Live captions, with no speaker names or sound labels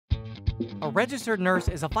A registered nurse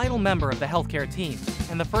is a vital member of the healthcare team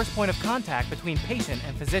and the first point of contact between patient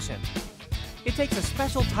and physician. It takes a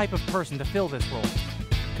special type of person to fill this role.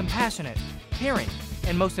 Compassionate, caring,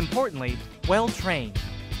 and most importantly, well-trained.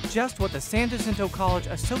 Just what the San Jacinto College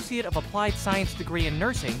Associate of Applied Science degree in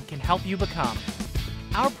nursing can help you become.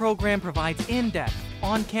 Our program provides in-depth,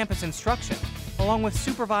 on-campus instruction, along with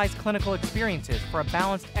supervised clinical experiences for a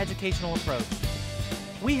balanced educational approach.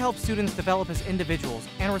 We help students develop as individuals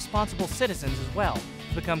and responsible citizens as well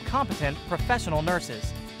to become competent professional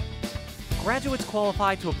nurses. Graduates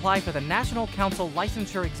qualify to apply for the National Council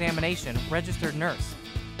Licensure Examination Registered Nurse.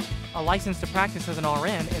 A license to practice as an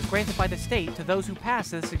RN is granted by the state to those who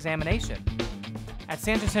pass this examination. At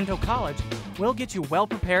San Jacinto College, we'll get you well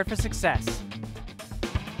prepared for success.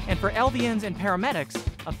 And for LVNs and paramedics,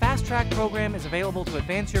 a fast-track program is available to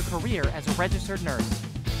advance your career as a registered nurse.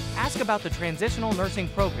 Ask about the Transitional Nursing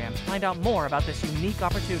program to find out more about this unique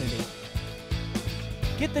opportunity.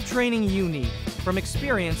 Get the training you need from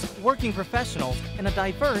experienced working professionals in a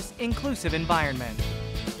diverse, inclusive environment.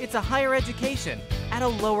 It's a higher education at a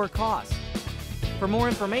lower cost. For more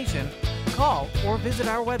information, call or visit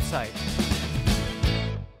our website.